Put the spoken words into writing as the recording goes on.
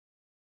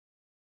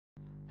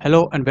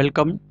Hello and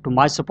welcome to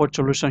My Support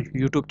Solutions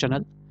YouTube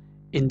channel.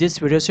 In this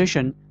video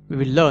session, we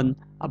will learn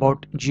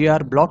about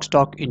GR block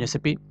stock in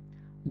SAP.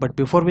 But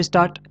before we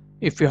start,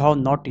 if you have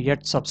not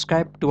yet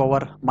subscribed to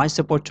our My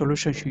Support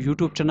Solutions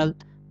YouTube channel,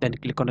 then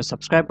click on the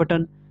subscribe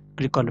button,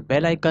 click on the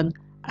bell icon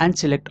and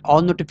select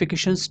all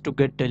notifications to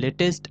get the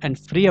latest and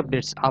free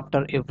updates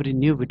after every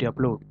new video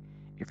upload.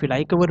 If you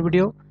like our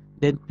video,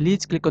 then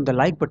please click on the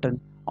like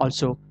button.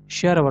 Also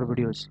share our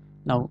videos.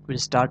 Now we'll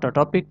start our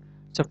topic.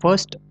 So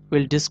first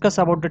we'll discuss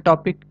about the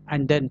topic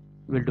and then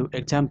we'll do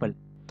example.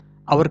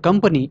 Our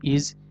company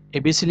is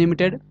ABC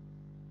Limited.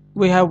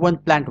 We have one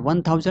plant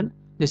 1000.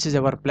 This is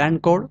our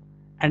plant code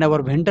and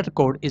our vendor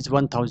code is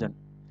 1000.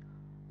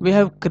 We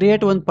have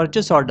created one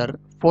purchase order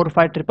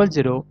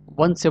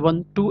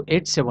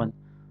 4500017287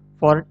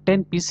 for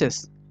 10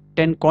 pieces,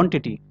 10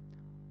 quantity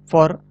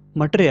for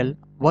material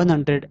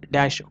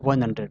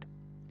 100-100.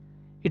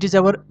 It is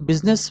our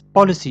business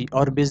policy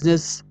or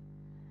business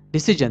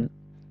decision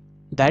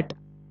that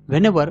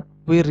whenever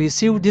we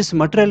receive this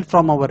material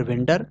from our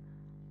vendor,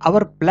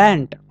 our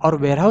plant or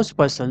warehouse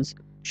persons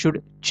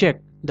should check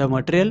the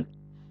material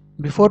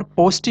before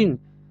posting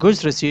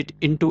goods receipt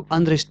into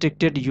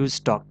unrestricted use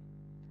stock.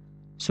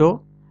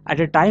 So at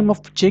the time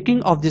of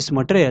checking of this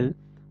material,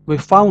 we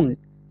found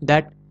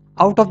that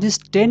out of these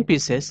 10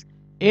 pieces,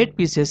 8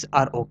 pieces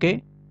are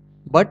okay,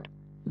 but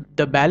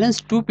the balance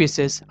 2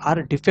 pieces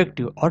are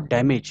defective or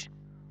damaged,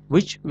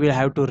 which we'll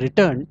have to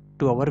return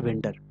to our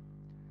vendor.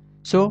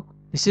 So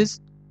this is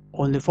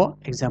only for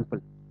example.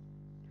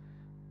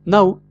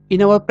 Now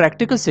in our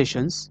practical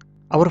sessions,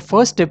 our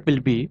first step will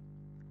be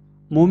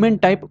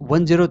movement type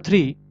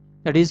 103,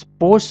 that is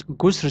post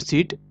goods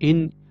receipt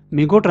in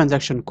MIGO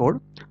transaction code.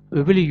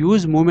 We will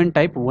use movement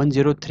type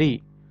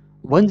 103.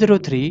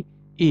 103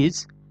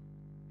 is,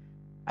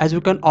 as you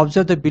can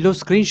observe the below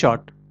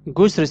screenshot,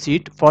 goods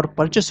receipt for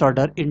purchase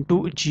order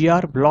into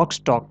GR block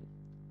stock.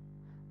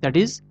 That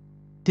is,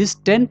 these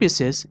 10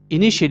 pieces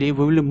initially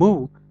we will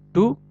move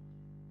to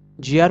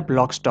GR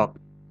block stock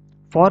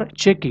for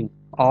checking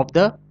of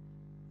the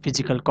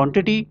physical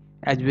quantity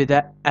as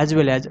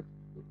well as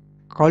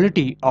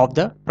quality of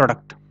the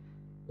product.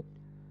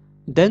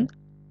 Then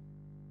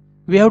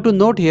we have to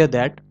note here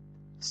that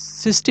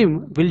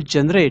system will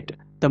generate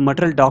the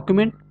material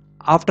document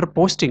after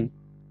posting,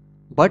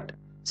 but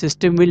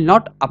system will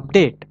not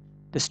update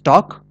the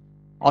stock.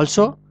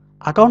 Also,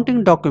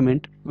 accounting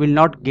document will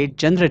not get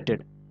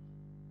generated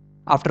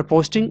after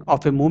posting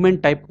of a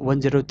movement type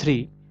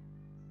 103.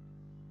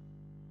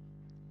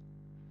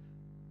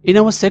 In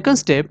our second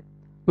step,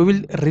 we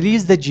will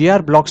release the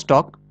GR block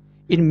stock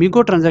in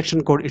MIGO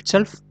transaction code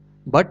itself,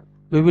 but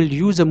we will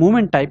use a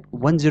movement type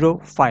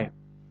 105.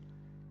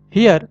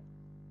 Here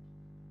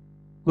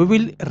we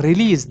will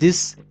release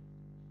this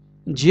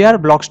GR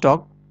block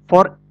stock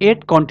for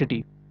 8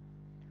 quantity.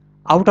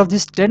 Out of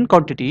this 10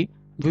 quantity,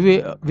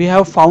 we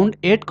have found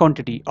 8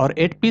 quantity or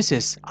 8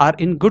 pieces are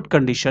in good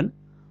condition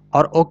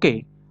or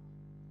okay,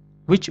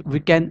 which we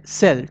can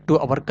sell to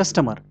our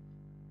customer.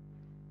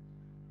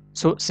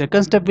 So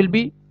second step will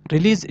be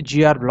release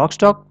GR block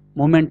stock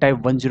movement type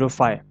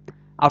 105.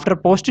 After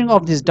posting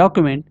of this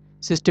document,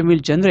 system will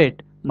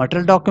generate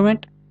material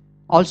document.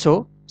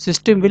 Also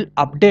system will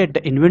update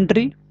the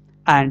inventory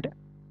and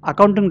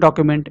accounting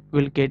document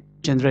will get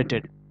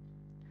generated.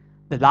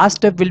 The last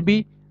step will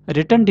be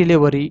return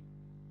delivery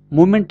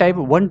movement type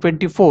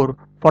 124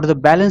 for the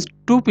balance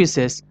 2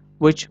 pieces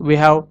which we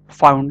have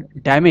found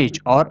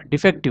damaged or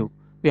defective.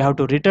 We have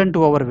to return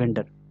to our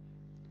vendor.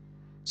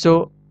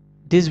 So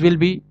this will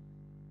be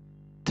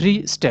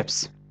 3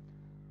 steps.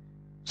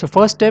 So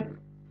first step,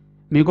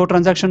 MIGO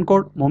transaction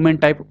code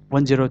movement type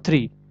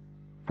 103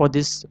 for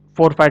this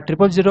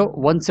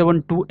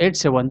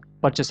 4500017287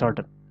 purchase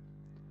order.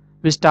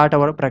 We start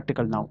our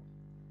practical now.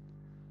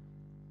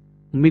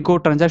 MIGO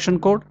transaction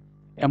code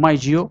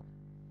MIGO,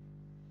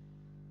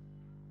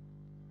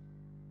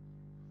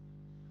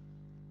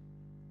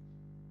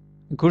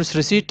 goods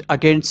receipt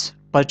against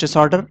purchase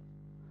order.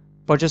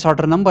 Purchase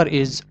order number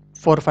is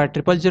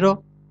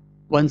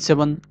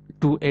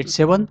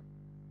 4500017287.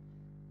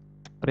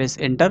 Press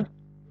enter.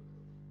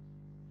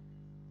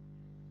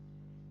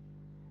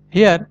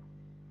 Here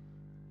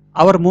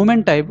our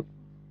movement type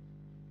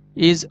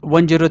is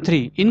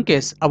 103. In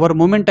case our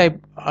movement type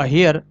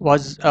here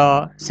was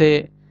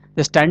say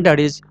the standard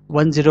is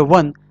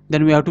 101,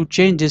 then we have to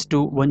change this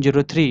to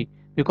 103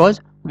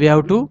 because we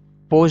have to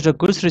post a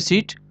goods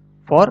receipt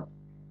for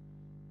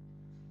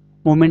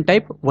movement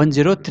type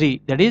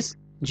 103, that is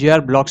GR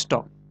block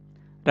stock.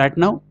 Right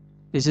now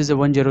this is a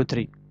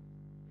 103.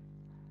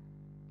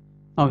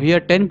 Now here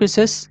 10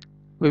 pieces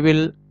we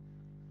will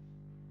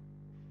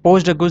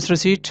post a goods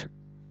receipt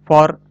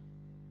for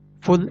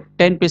full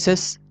 10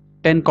 pieces,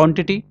 10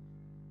 quantity.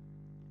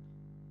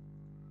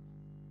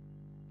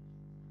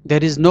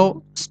 There is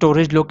no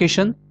storage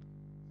location.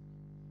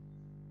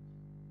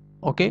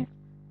 Okay,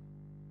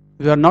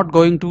 we are not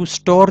going to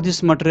store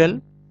this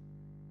material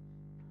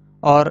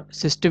or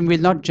system will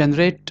not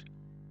generate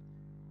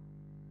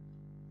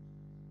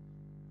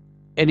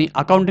any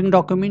accounting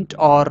document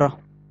or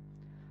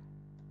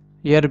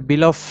Here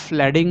bill of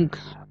lading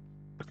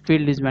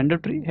field is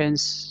mandatory,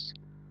 hence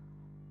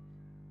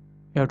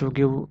you have to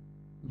give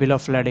bill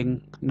of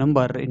lading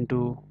number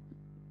into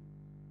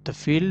the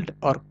field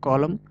or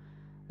column.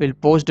 We'll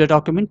post the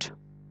document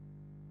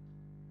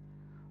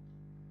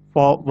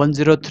for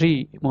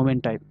 103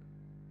 movement type.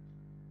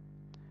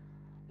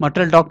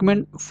 Material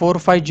document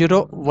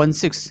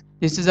 45016.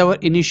 This is our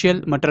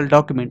initial material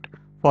document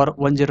for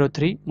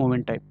 103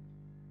 movement type.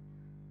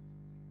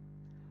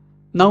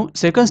 Now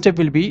second step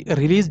will be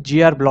release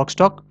GR block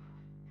stock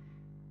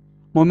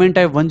movement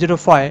type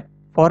 105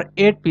 for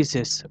 8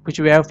 pieces which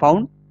we have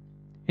found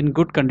in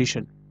good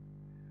condition.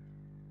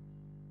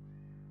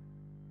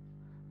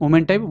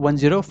 Movement type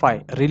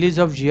 105, release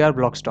of GR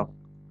block stock.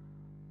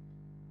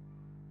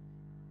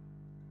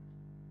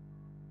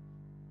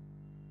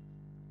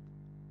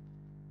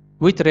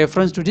 With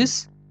reference to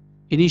this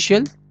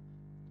initial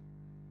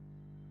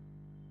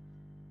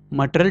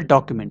material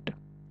document.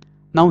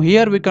 Now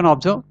here we can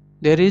observe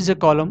there is a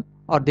column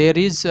or there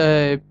is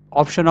a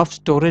option of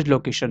storage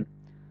location.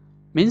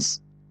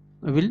 Means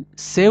we will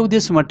save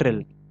this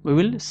material. We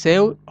will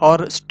save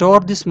or store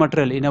this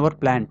material in our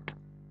plant.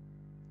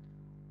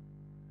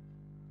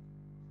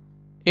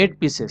 8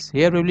 pieces.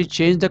 Here we will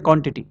change the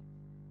quantity.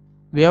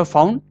 We have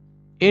found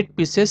 8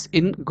 pieces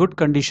in good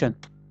condition.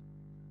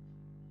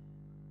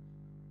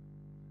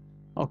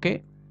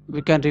 Okay,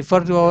 we can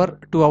refer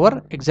to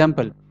our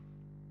example.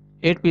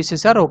 8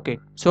 pieces are okay.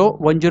 So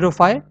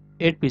 105,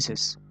 8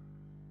 pieces.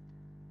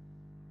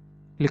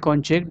 Click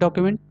on check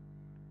document.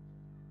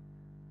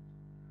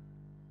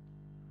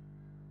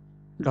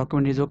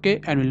 Document is okay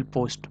and we'll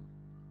post.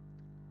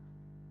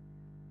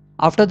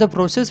 After the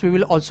process, we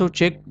will also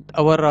check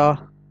our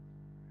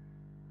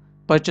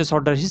purchase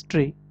order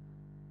history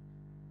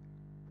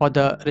for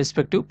the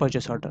respective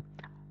purchase order.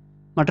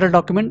 Material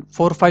document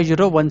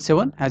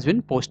 45017 has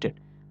been posted.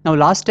 Now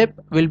last step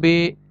will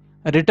be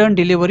return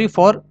delivery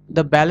for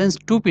the balance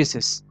 2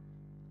 pieces.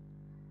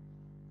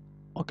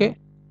 Okay,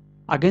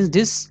 against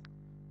this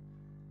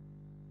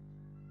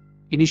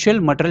initial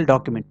material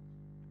document.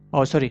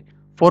 Oh sorry,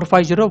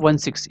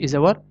 45016 is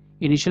our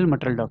initial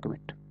material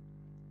document.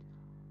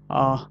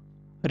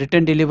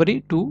 Return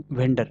delivery to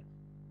vendor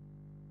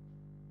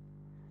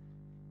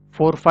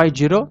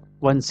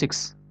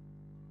 45016.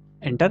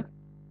 Enter.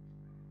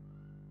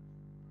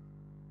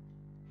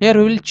 Here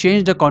we will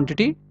change the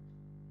quantity.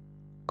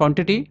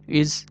 Quantity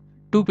is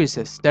 2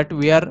 pieces, that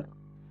we are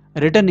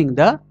returning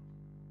the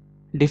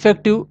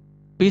defective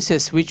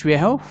pieces which we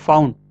have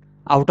found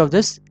out of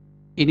this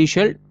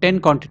initial 10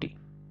 quantity.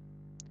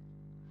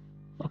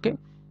 Okay,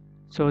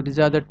 so these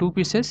are the 2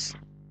 pieces.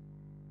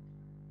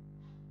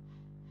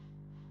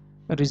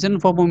 Reason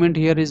for movement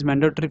here is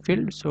mandatory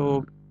field,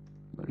 so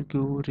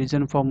give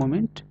reason for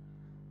movement.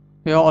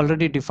 We have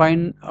already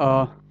defined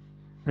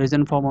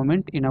reason for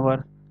movement in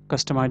our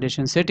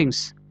customization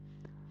settings.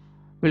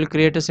 We'll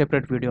create a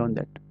separate video on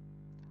that.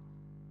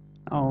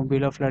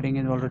 Bill of lading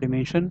is already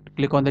mentioned.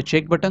 Click on the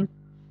check button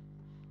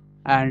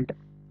and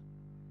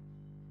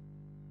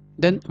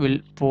then we'll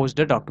post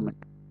the document.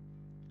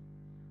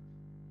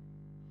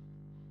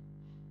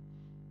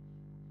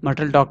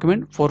 Material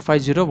document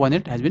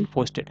 45018 has been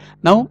posted.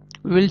 Now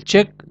we will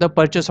check the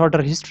purchase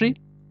order history.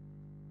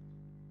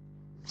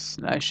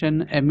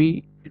 /n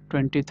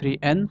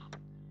ME23N,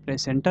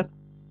 press enter.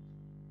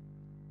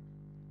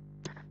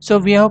 So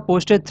we have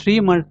posted 3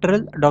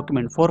 material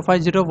document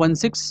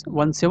 45016,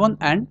 17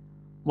 and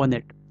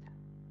 18.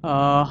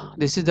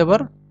 This is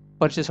our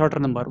purchase order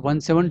number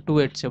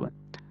 17287.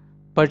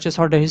 Purchase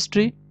order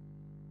history.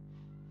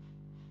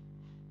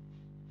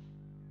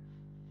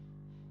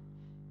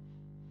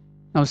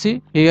 Now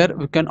see here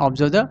we can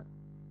observe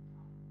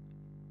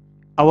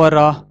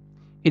our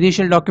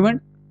initial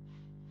document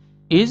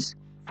is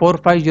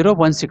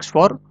 45016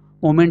 for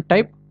movement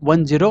type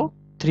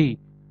 103.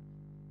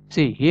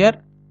 See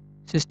here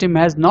system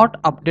has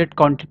not update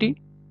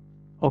quantity,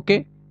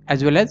 okay,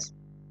 as well as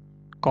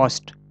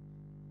cost.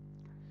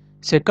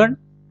 Second,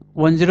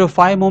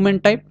 105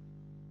 movement type,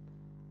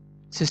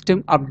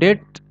 system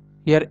update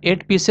here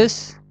 8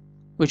 pieces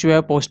which we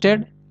have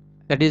posted,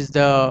 that is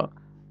the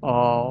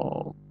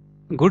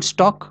good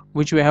stock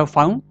which we have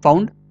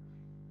found.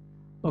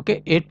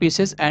 Okay, 8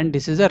 pieces and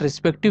this is a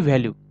respective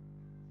value.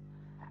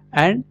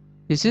 And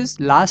this is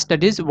last,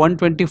 that is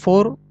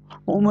 124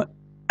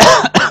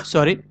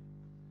 sorry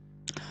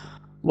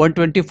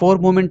 124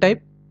 movement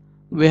type.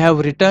 We have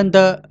returned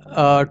the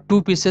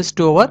 2 pieces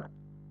to our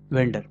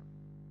vendor.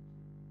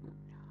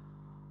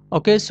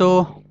 Okay,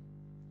 so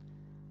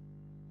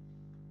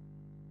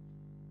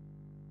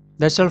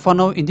that's all for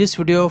now in this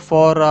video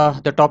for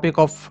the topic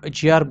of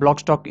GR block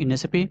stock in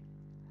SAP.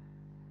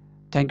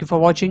 Thank you for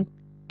watching.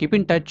 Keep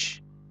in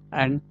touch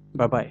and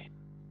bye bye.